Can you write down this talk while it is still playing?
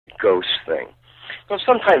ghost thing. Now,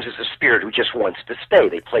 sometimes it's a spirit who just wants to stay.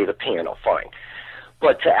 They play the piano, fine.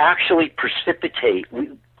 But to actually precipitate,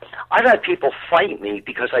 I've had people fight me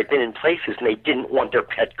because I've been in places and they didn't want their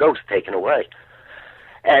pet ghost taken away.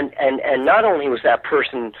 And not only was that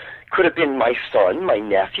person, could have been my son, my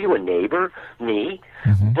nephew, a neighbor, me,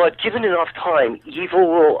 but given enough time, evil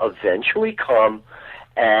will eventually come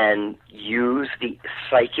and use the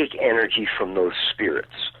psychic energy from those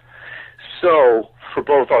spirits. So, for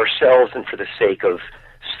both ourselves and for the sake of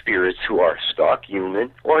spirits who are stuck,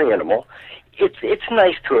 human or animal, it's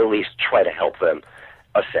nice to at least try to help them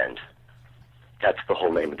ascend. That's the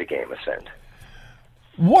whole name of the game, ascend.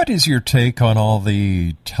 What is your take on all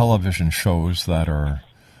the television shows that are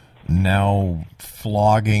now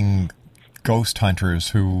flogging ghost hunters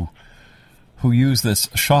who use this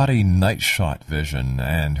shoddy night shot vision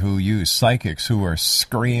and who use psychics who are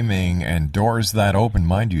screaming and doors that open?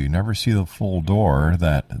 Mind you never see the full door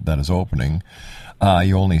that is opening.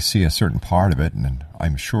 You only see a certain part of it, and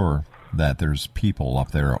I'm sure that there's people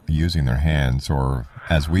up there using their hands, or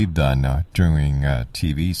as we've done during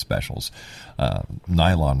TV specials,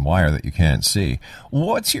 nylon wire that you can't see.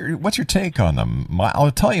 What's your take on them?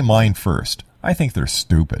 I'll tell you mine first. I think they're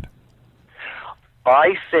stupid.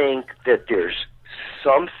 I think that there's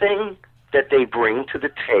something that they bring to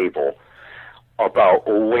the table about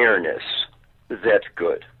awareness that's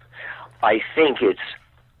good. I think it's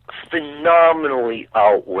phenomenally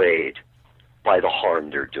outweighed by the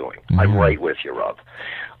harm they're doing. I'm right with you, Rob.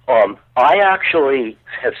 I actually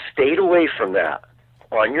have stayed away from that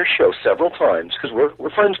on your show several times, because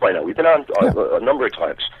we're friends by now. We've been on a number of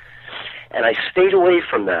times. And I stayed away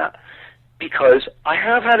from that because I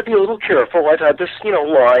have had to be a little careful. I've had this,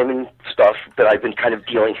 Lyme and stuff that I've been kind of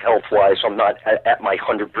dealing health-wise. I'm not at my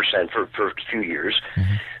 100% for a few years.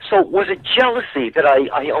 So was it jealousy that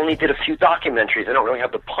I only did a few documentaries? I don't really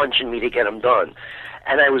have the punch in me to get them done.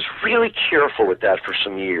 And I was really careful with that for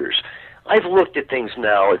some years. I've looked at things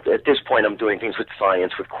now. At this point, I'm doing things with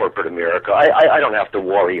science, with corporate America. I don't have to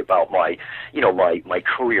worry about my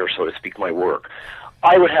career, so to speak, my work.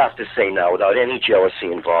 I would have to say now, without any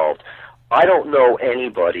jealousy involved, I don't know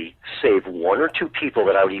anybody, save one or two people,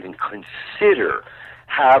 that I would even consider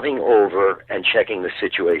having over and checking the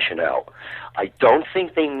situation out. I don't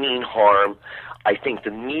think they mean harm. I think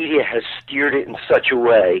the media has steered it in such a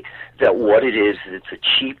way that what it is it's a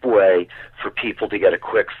cheap way for people to get a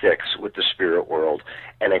quick fix with the spirit world,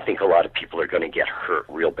 and I think a lot of people are going to get hurt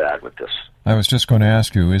real bad with this. I was just going to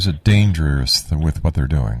ask you, is it dangerous with what they're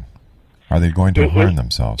doing? Are they going to harm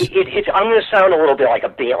themselves? I'm going to sound a little bit like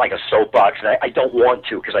a soapbox, and I don't want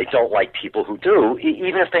to, because I don't like people who do,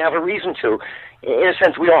 even if they have a reason to. In a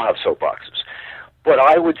sense, we all have soapboxes. But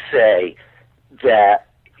I would say that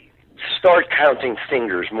start counting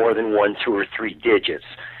fingers, more than 1, 2, or 3 digits.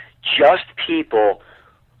 Just people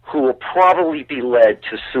who will probably be led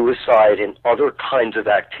to suicide and other kinds of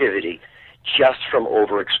activity just from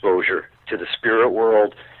overexposure to the spirit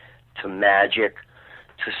world, to magic,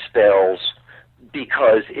 to spells,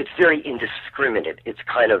 because it's very indiscriminate. It's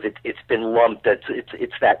kind of it's been lumped.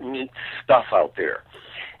 It's that neat stuff out there,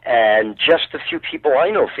 and just a few people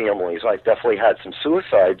I know, families. I've definitely had some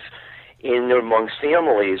suicides amongst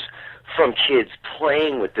families from kids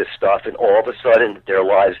playing with this stuff, and all of a sudden their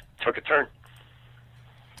lives took a turn.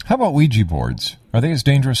 How about Ouija boards? Are they as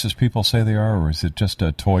dangerous as people say they are, or is it just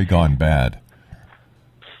a toy gone bad?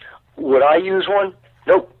 Would I use one?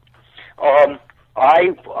 Nope.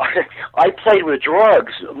 I played with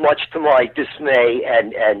drugs, much to my dismay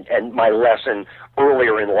and my lesson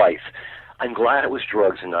earlier in life. I'm glad it was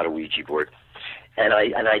drugs and not a Ouija board, and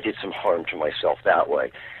I did some harm to myself that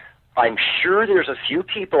way. I'm sure there's a few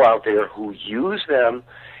people out there who use them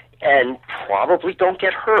and probably don't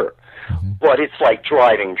get hurt, but it's like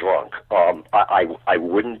driving drunk. I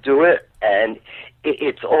wouldn't do it, and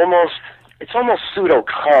it's almost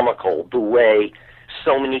pseudo-comical the way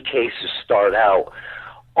so many cases start out.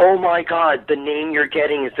 Oh my God, the name you're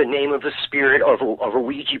getting is the name of the spirit of a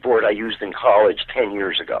Ouija board I used in college 10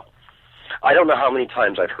 years ago. I don't know how many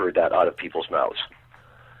times I've heard that out of people's mouths.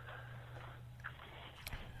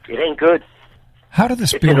 It ain't good. How do the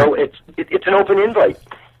spirits... It's an open invite.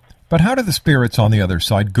 But how do the spirits on the other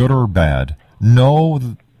side, good or bad, know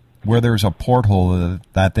where there's a porthole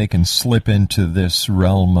that they can slip into this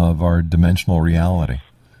realm of our dimensional reality?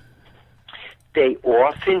 They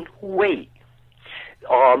often wait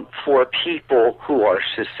for people who are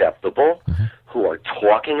susceptible, who are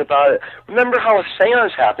talking about it. Remember how a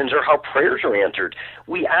seance happens or how prayers are answered.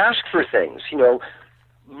 We ask for things.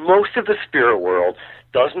 Most of the spirit world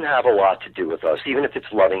doesn't have a lot to do with us, even if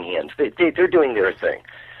it's loving hands. They're doing their thing.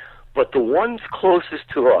 But the ones closest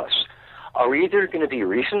to us are either going to be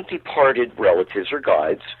recently departed relatives or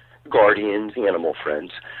guides, guardians, animal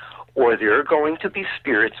friends, or they're going to be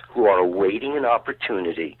spirits who are awaiting an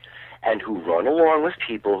opportunity and who run along with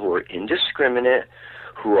people who are indiscriminate,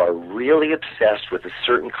 who are really obsessed with a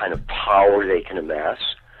certain kind of power they can amass,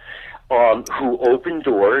 who open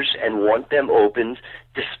doors and want them opened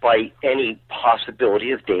despite any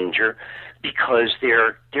possibility of danger because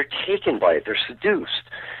they're taken by it, they're seduced.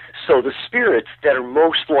 So the spirits that are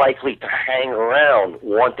most likely to hang around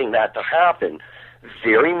wanting that to happen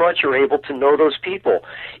very much are able to know those people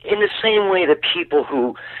in the same way that people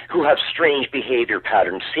who have strange behavior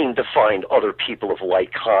patterns seem to find other people of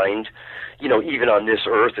like kind. You know, even on this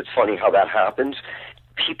earth, it's funny how that happens.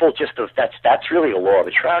 People just, that's really a law of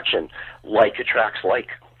attraction. Like attracts like.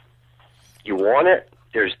 You want it,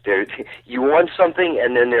 you want something,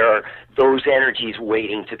 and then there are those energies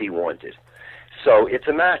waiting to be wanted. So it's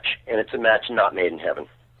a match, and it's a match not made in heaven.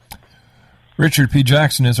 Richard P.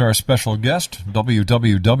 Jackson is our special guest,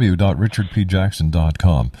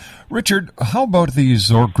 www.richardpjackson.com. Richard, how about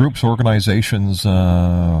these groups, organizations,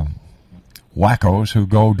 wackos who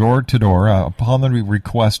go door to door upon the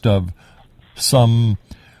request of some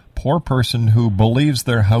poor person who believes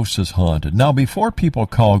their house is haunted? Now, before people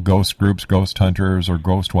call ghost groups ghost hunters or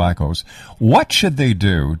ghost wackos, what should they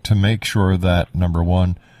do to make sure that, number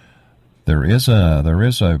one, there is a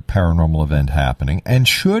paranormal event happening, and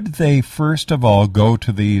should they first of all go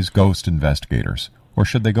to these ghost investigators, or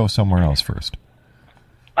should they go somewhere else first?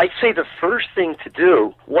 I'd say the first thing to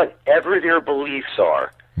do, whatever their beliefs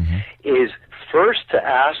are, is first to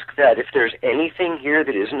ask that if there's anything here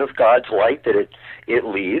that isn't of God's light, that it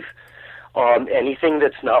leave. Anything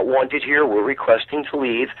that's not wanted here, we're requesting to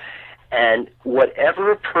leave. And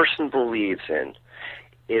whatever a person believes in,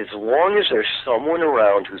 as long as there's someone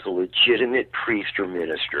around who's a legitimate priest or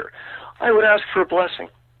minister, I would ask for a blessing.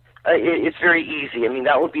 It's very easy. I mean,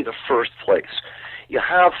 that would be the first place. You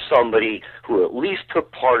have somebody who at least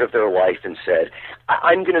took part of their life and said,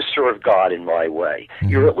 I'm going to serve God in my way.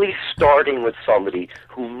 You're at least starting with somebody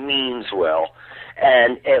who means well.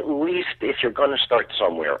 And at least if you're going to start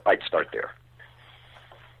somewhere, I'd start there.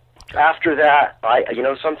 After that, you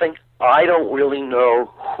know something? I don't really know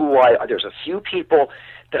there's a few people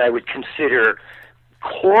that I would consider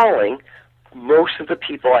calling. Most of the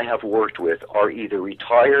people I have worked with are either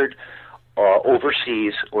retired,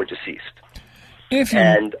 overseas, or deceased.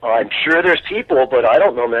 And I'm sure there's people, but I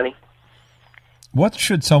don't know many. What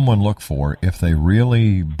should someone look for if they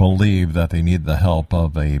really believe that they need the help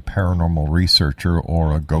of a paranormal researcher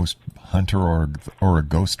or a ghost hunter or a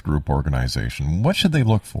ghost group organization? What should they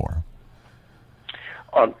look for?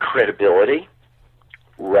 Credibility,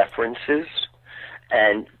 references,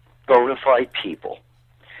 and bona fide people,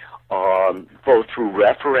 both through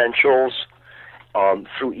referentials,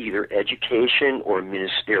 through either education or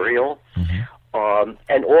ministerial,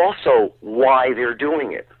 and also why they're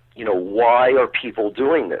doing it. You know, why are people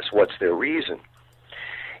doing this? What's their reason?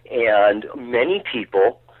 And many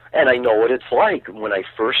people, and I know what it's like, when I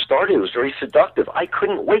first started, it was very seductive. I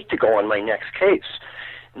couldn't wait to go on my next case.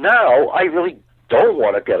 Now, I really don't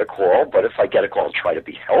want to get a call, but if I get a call, I'll try to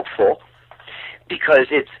be helpful,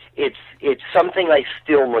 because it's something I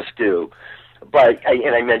still must do. But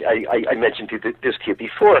I mentioned this to you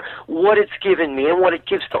before. What it's given me and what it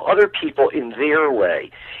gives to other people in their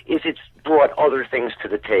way is it's brought other things to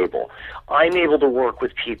the table. I'm able to work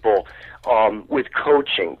with people with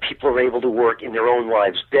coaching. People are able to work in their own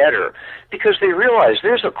lives better because they realize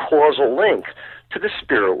there's a causal link to the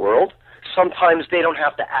spirit world. Sometimes they don't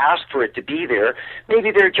have to ask for it to be there.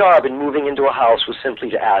 Maybe their job in moving into a house was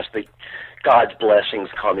simply to ask that God's blessings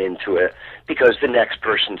come into it, because the next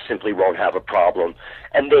person simply won't have a problem,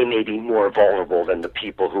 and they may be more vulnerable than the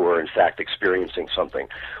people who are in fact experiencing something.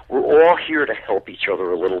 We're all here to help each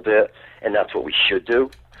other a little bit, and that's what we should do.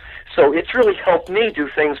 So it's really helped me do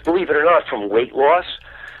things, believe it or not, from weight loss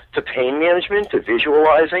to pain management to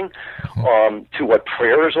visualizing, to what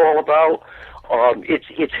prayer is all about.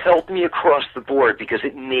 It's helped me across the board because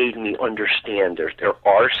it made me understand there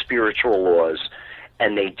are spiritual laws,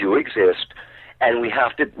 and they do exist, and we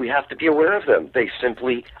have to be aware of them. They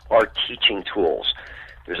simply are teaching tools.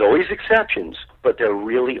 There's always exceptions, but there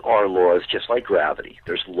really are laws, just like gravity.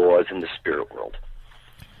 There's laws in the spirit world.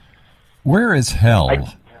 Where is hell?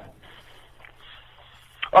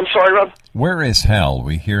 I'm sorry, Rob? Where is hell?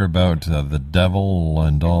 We hear about the devil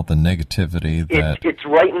and all the negativity that... It's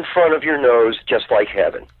right in front of your nose, just like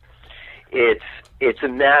heaven. It's a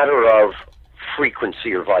matter of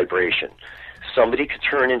frequency or vibration. Somebody could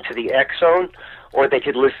turn into the X zone, or they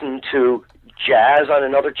could listen to jazz on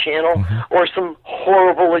another channel, or some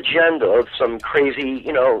horrible agenda of some crazy,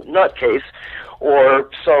 nutcase, or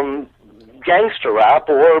some gangster rap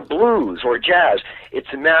or blues or jazz.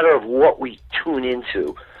 It's a matter of what we tune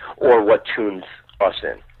into or what tunes us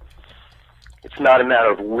in. It's not a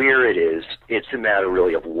matter of where it is, it's a matter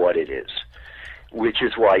really of what it is, which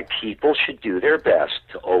is why people should do their best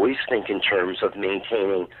to always think in terms of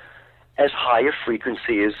maintaining as high a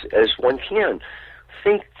frequency as one can.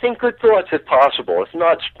 Think good thoughts if possible. If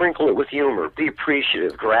not, sprinkle it with humor. Be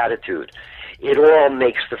appreciative, gratitude. It all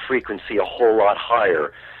makes the frequency a whole lot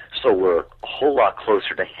higher, so we're a whole lot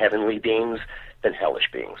closer to heavenly beings than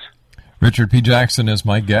hellish beings. Richard P. Jackson is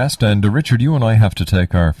my guest, and Richard, you and I have to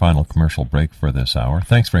take our final commercial break for this hour.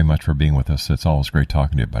 Thanks very much for being with us. It's always great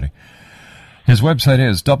talking to you, buddy. His website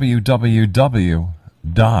is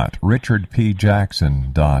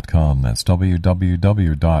www.richardpjackson.com. That's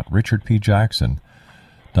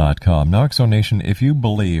www.richardpjackson.com. Now, Exo Nation, if you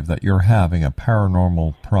believe that you're having a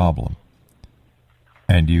paranormal problem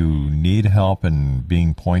and you need help in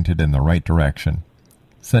being pointed in the right direction,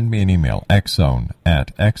 send me an email,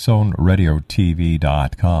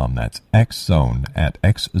 xzone@xzoneradiotv.com. That's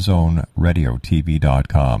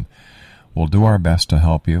xzone@xzoneradiotv.com. We'll do our best to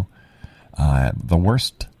help you. The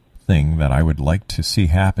worst thing that I would like to see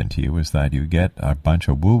happen to you is that you get a bunch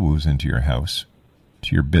of woo-woos into your house,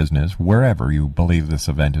 to your business, wherever you believe this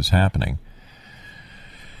event is happening,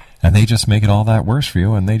 and they just make it all that worse for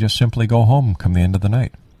you, and they just simply go home come the end of the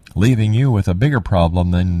night, leaving you with a bigger problem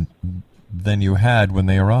than you had when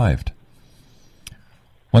they arrived.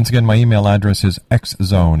 Once again, my email address is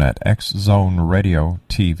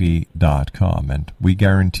xzone@xzoneradiotv.com, and we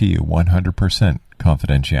guarantee you 100%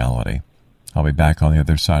 confidentiality. I'll be back on the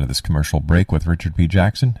other side of this commercial break with Richard P.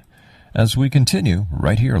 Jackson as we continue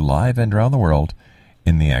right here live and around the world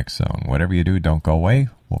in the X Zone. Whatever you do, don't go away.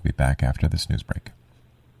 We'll be back after this news break.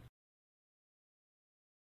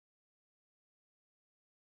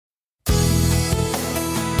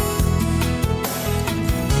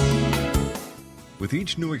 With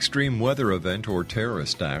each new extreme weather event or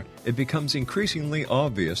terrorist act, it becomes increasingly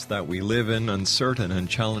obvious that we live in uncertain and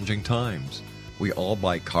challenging times. We all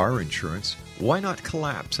buy car insurance. Why not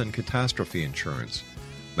collapse and catastrophe insurance?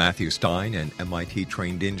 Matthew Stein, an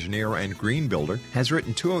MIT-trained engineer and green builder, has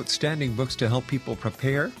written 2 outstanding books to help people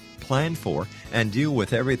prepare, plan for, and deal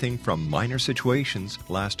with everything from minor situations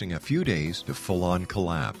lasting a few days to full-on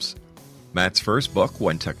collapse. Matt's first book,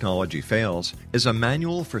 When Technology Fails, is a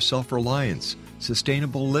manual for self-reliance,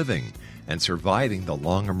 sustainable living, and surviving the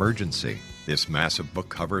long emergency. This massive book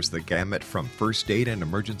covers the gamut from first aid and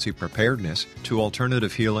emergency preparedness to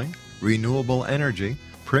alternative healing, renewable energy,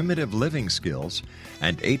 primitive living skills,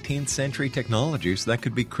 and 18th century technologies that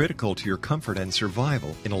could be critical to your comfort and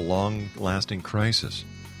survival in a long-lasting crisis.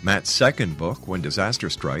 Matt's second book, When Disaster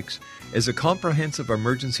Strikes, is a comprehensive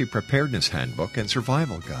emergency preparedness handbook and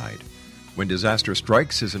survival guide. When Disaster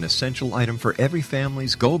Strikes is an essential item for every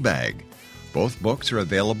family's go bag. Both books are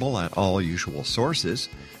available at all usual sources.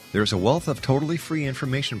 There's a wealth of totally free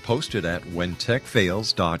information posted at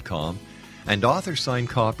whentechfails.com, and author-signed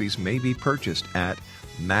copies may be purchased at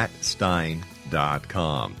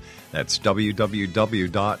mattstein.com. That's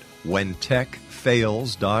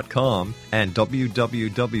www.whentechfails.com and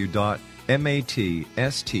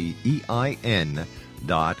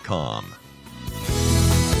www.mattstein.com.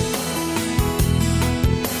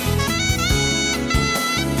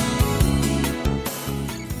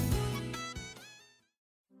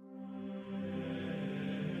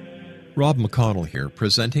 Rob McConnell here,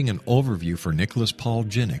 presenting an overview for Nicholas Paul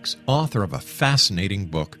Jennings, author of a fascinating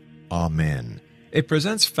book, Amen. It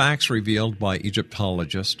presents facts revealed by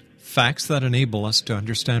Egyptologists, facts that enable us to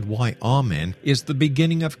understand why Amen is the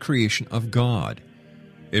beginning of creation of God.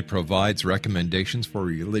 It provides recommendations for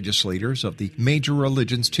religious leaders of the major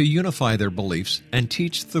religions to unify their beliefs and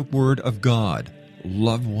teach the Word of God.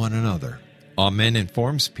 Love one another. Amen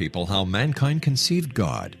informs people how mankind conceived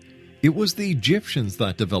God. It was the Egyptians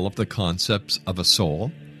that developed the concepts of a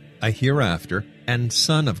soul, a hereafter, and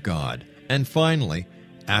Son of God. And finally,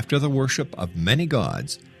 after the worship of many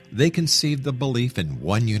gods, they conceived the belief in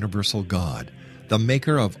one universal God, the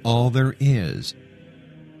maker of all there is.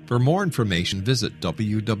 For more information, visit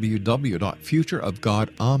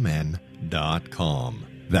www.futureofgodamen.com.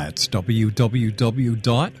 That's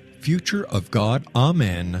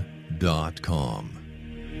www.futureofgodamen.com.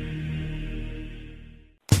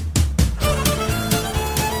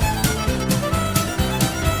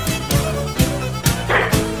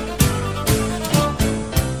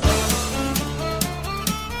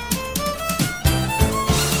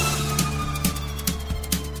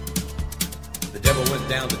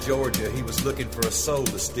 Georgia. He was looking for a soul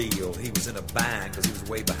to steal. He was in a bind because he was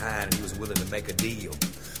way behind and he was willing to make a deal.